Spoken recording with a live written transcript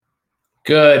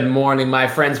Good morning, my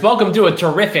friends. Welcome to a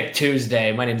terrific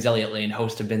Tuesday. My name is Elliot Lane,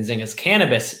 host of Benzinga's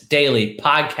Cannabis Daily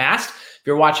Podcast. If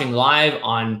you're watching live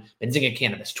on Benzinga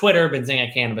Cannabis Twitter,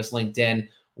 Benzinga Cannabis LinkedIn,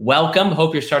 welcome.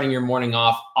 Hope you're starting your morning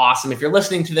off awesome. If you're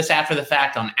listening to this after the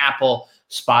fact on Apple,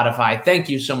 Spotify, thank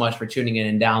you so much for tuning in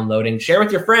and downloading. Share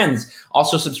with your friends.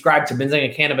 Also subscribe to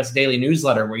Benzinga Cannabis Daily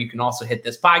Newsletter, where you can also hit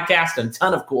this podcast and a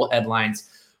ton of cool headlines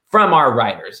from our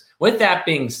writers. With that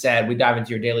being said, we dive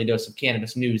into your daily dose of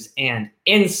cannabis news and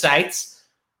insights.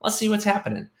 Let's see what's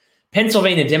happening.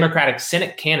 Pennsylvania Democratic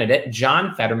Senate candidate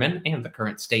John Fetterman, and the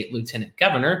current state lieutenant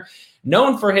governor,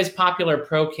 known for his popular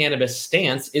pro-cannabis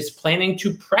stance, is planning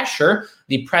to pressure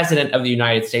the president of the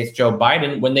United States, Joe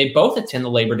Biden, when they both attend the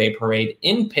Labor Day parade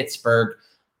in Pittsburgh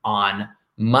on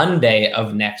Monday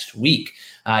of next week.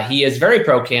 He is very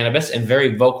pro-cannabis and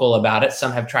very vocal about it.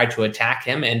 Some have tried to attack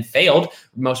him and failed,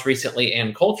 most recently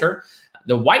in Coulter.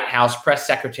 The White House press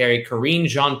secretary, Karine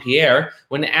Jean-Pierre,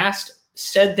 when asked,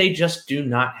 said they just do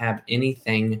not have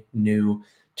anything new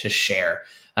to share.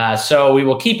 So we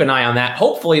will keep an eye on that.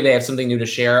 Hopefully they have something new to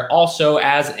share. Also,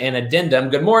 as an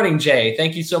addendum, good morning, Jay.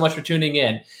 Thank you so much for tuning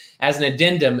in. As an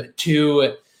addendum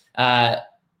to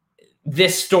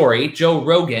this story, Joe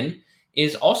Rogan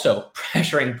is also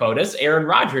pressuring POTUS. Aaron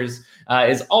Rodgers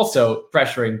is also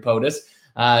pressuring POTUS.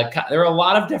 There are a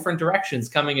lot of different directions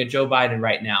coming at Joe Biden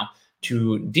right now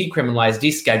to decriminalize,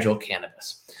 deschedule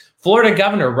cannabis. Florida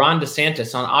Governor Ron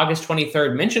DeSantis on August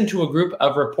 23rd mentioned to a group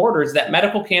of reporters that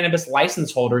medical cannabis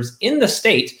license holders in the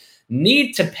state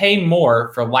need to pay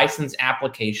more for license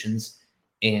applications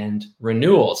and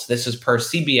renewals. This is per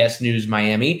CBS News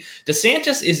Miami.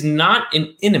 DeSantis is not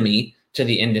an enemy to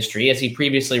the industry, as he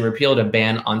previously repealed a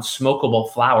ban on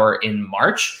smokable flower in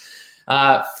March.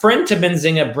 Friend to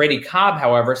Benzinga, Brady Cobb,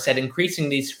 however, said increasing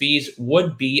these fees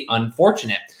would be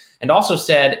unfortunate, and also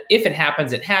said if it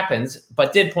happens,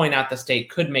 but did point out the state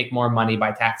could make more money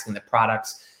by taxing the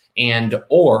products and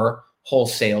or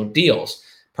wholesale deals.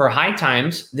 Per High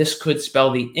Times, this could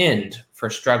spell the end for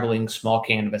struggling small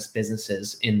cannabis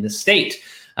businesses in the state.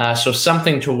 So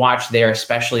something to watch there,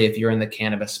 especially if you're in the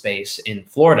cannabis space in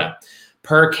Florida.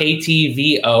 Per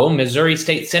KTVO, Missouri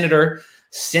State Senator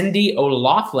Cindy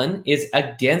O'Loughlin is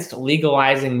against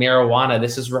legalizing marijuana.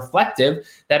 This is reflective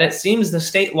that it seems the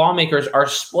state lawmakers are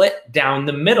split down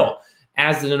the middle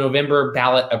as the November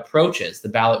ballot approaches. The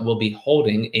ballot will be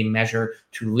holding a measure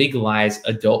to legalize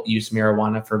adult use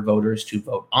marijuana for voters to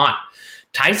vote on.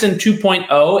 Tyson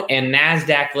 2.0 and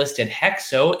NASDAQ-listed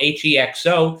HEXO,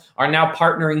 HEXO, are now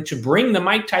partnering to bring the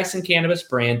Mike Tyson cannabis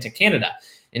brand to Canada.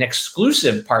 An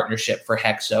exclusive partnership for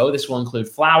HEXO. This will include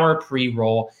flower,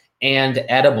 pre-roll, and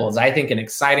edibles. I think an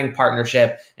exciting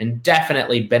partnership and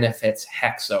definitely benefits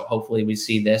HEXO. Hopefully we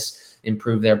see this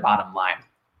improve their bottom line.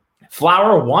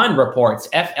 Flower One reports,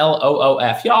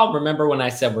 FLOOF. Y'all remember when I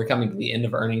said we're coming to the end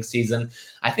of earnings season?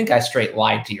 I think I straight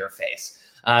lied to your face.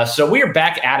 So we are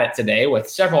back at it today with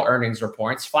several earnings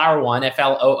reports. Flower One,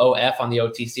 FLOOF on the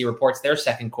OTC, reports their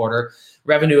second quarter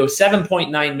revenue of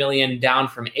 $7.9 million, down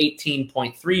from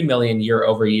 $18.3 million year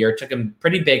over year. Took a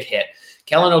pretty big hit.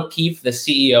 Kellen O'Keefe, the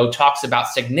CEO, talks about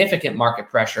significant market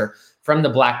pressure from the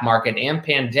black market and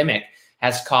pandemic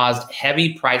has caused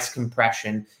heavy price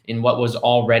compression in what was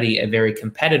already a very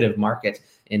competitive market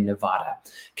in Nevada.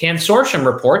 Cansortium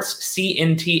reports,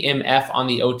 CNTMF on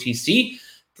the OTC,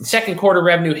 second quarter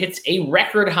revenue hits a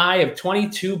record high of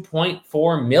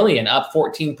 $22.4 million, up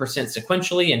 14%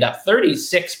 sequentially and up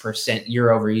 36% year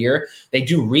over year. They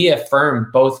do reaffirm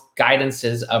both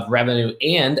guidances of revenue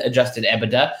and adjusted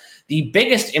EBITDA. The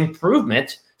biggest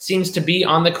improvement seems to be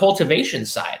on the cultivation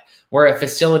side, where a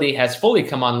facility has fully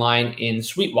come online in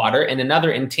Sweetwater and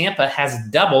another in Tampa has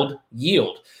doubled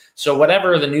yield. So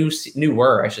whatever the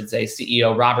newer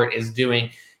CEO Robert is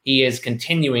doing, he is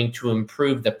continuing to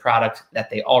improve the product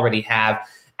that they already have,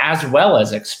 as well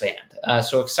as expand.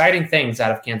 So exciting things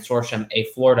out of Cansortium, a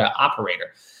Florida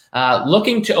operator,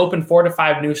 looking to open 4 to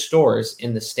 5 new stores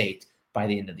in the state by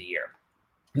the end of the year.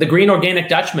 The Green Organic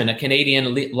Dutchman, a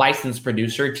Canadian licensed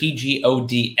producer,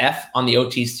 TGODF on the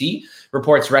OTC,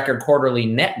 reports record quarterly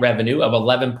net revenue of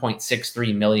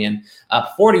 $11.63 million,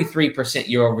 up 43%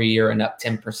 year over year and up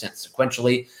 10%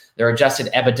 sequentially. Their adjusted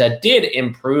EBITDA did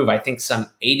improve, I think, some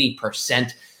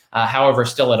 80%, however,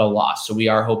 still at a loss. So we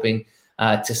are hoping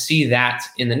to see that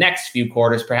in the next few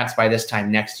quarters, perhaps by this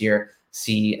time next year,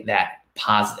 see that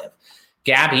positive.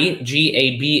 Gabby,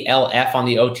 GABLF on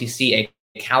the OTC, a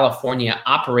California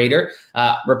operator,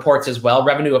 reports as well.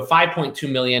 Revenue of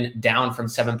 $5.2 million, down from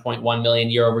 $7.1 million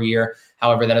year over year.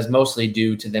 However, that is mostly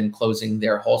due to them closing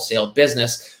their wholesale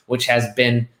business, which has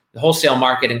been, the wholesale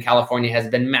market in California has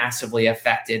been massively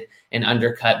affected and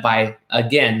undercut by,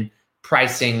 again,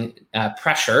 pricing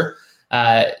pressure.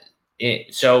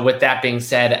 So with that being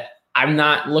said, I'm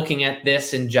not looking at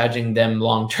this and judging them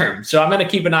long term. So I'm going to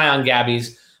keep an eye on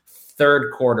Gabby's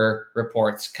third quarter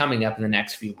reports coming up in the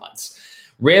next few months.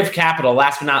 Riv Capital,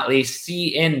 last but not least,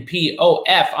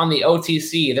 CNPOF on the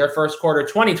OTC, their first quarter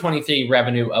 2023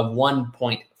 revenue of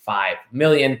 $1.5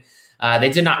 million. They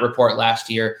did not report last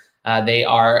year. They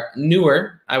are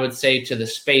newer, I would say, to the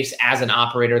space as an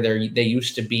operator. They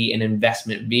used to be an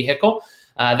investment vehicle.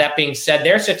 That being said,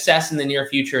 their success in the near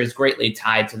future is greatly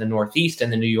tied to the Northeast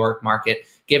and the New York market,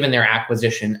 given their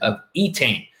acquisition of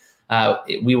Etain.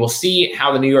 We will see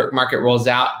how the New York market rolls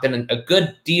out. Been a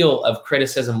good deal of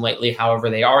criticism lately. However,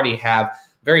 they already have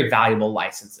very valuable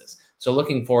licenses. So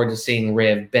looking forward to seeing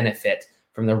Riv benefit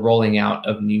from the rolling out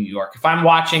of New York. If I'm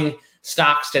watching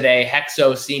stocks today,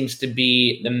 Hexo seems to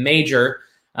be the major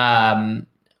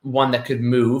one that could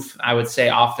move, I would say,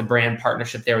 off the brand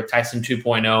partnership there with Tyson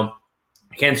 2.0.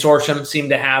 Consortium seemed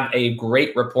to have a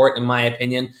great report, in my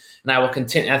opinion, and I will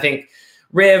continue. I think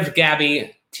Riv,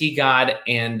 Gabby, T-God,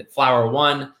 and Flower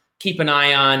One, keep an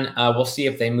eye on. We'll see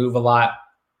if they move a lot,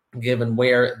 given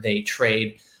where they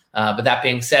trade. But that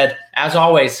being said, as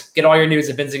always, get all your news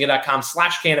at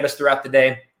benzinga.com/cannabis throughout the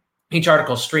day. Each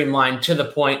article streamlined to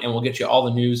the point, and we'll get you all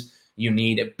the news you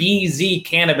need at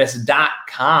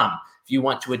bzcannabis.com. If you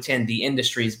want to attend the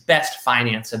industry's best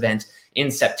finance event in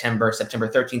September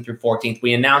 13th through 14th,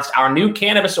 we announced our new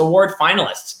Cannabis Award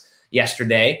finalists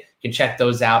yesterday. You can check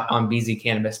those out on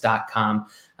bzcannabis.com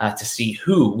to see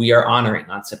who we are honoring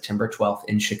on September 12th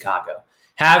in Chicago.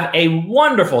 Have a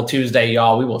wonderful Tuesday,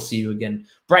 y'all. We will see you again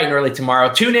bright and early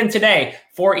tomorrow. Tune in today,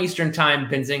 4 Eastern Time,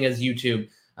 Benzinga's YouTube,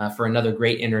 for another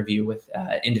great interview with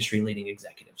industry-leading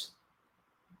executives.